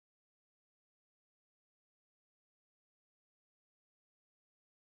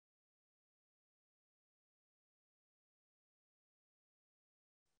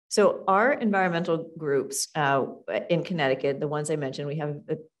So our environmental groups in Connecticut, the ones I mentioned, we have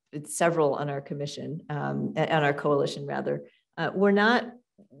several on our commission, on our coalition rather,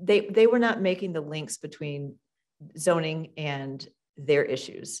 they were not making the links between zoning and their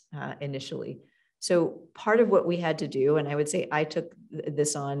issues initially. So part of what we had to do, and I would say I took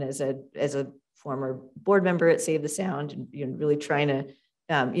this on as a former board member at Save the Sound, and really trying to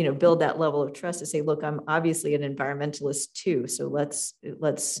build that level of trust to say, look, I'm obviously an environmentalist too, so let's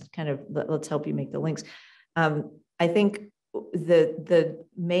help you make the links. I think the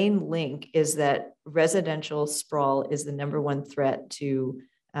main link is that residential sprawl is the #1 threat to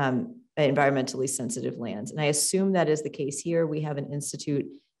environmentally sensitive lands. And I assume that is the case here. We have an institute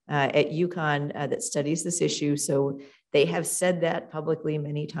at UConn that studies this issue. So they have said that publicly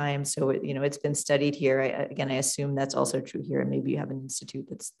many times. So, it's been studied here. I assume that's also true here. And maybe you have an institute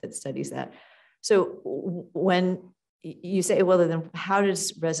that studies that. So when you say, well, then how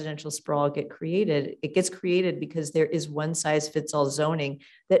does residential sprawl get created? It gets created because there is one size fits all zoning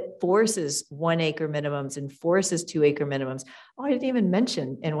that forces 1 acre minimums and forces 2 acre minimums. Oh, I didn't even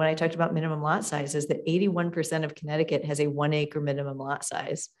mention, and when I talked about minimum lot size, is that 81% of Connecticut has a 1 acre minimum lot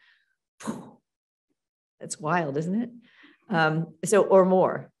size. That's wild, isn't it? Or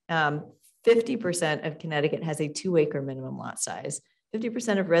more. 50% of Connecticut has a 2 acre minimum lot size.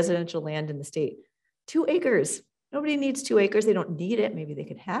 50% of residential land in the state, 2 acres. Nobody needs 2 acres. They don't need it. Maybe they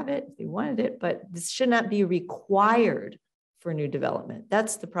could have it if they wanted it, but this should not be required for new development.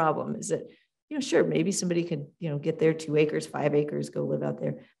 That's the problem, is that, sure, maybe somebody could, get their 2 acres, 5 acres, go live out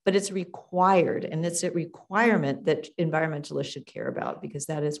there, but it's required. And it's a requirement that environmentalists should care about, because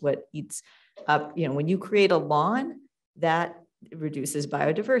that is what eats up, when you create a lawn, that reduces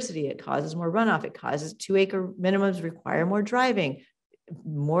biodiversity. It causes more runoff. It causes 2 acre minimums require more driving,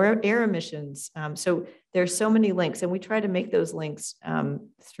 more air emissions. So there's so many links, and we try to make those links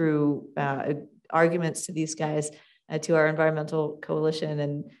through arguments to these guys, to our environmental coalition.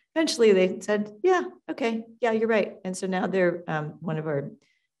 And eventually they said, yeah, okay, yeah, you're right. And so now they're one of our,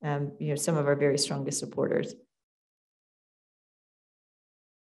 some of our very strongest supporters.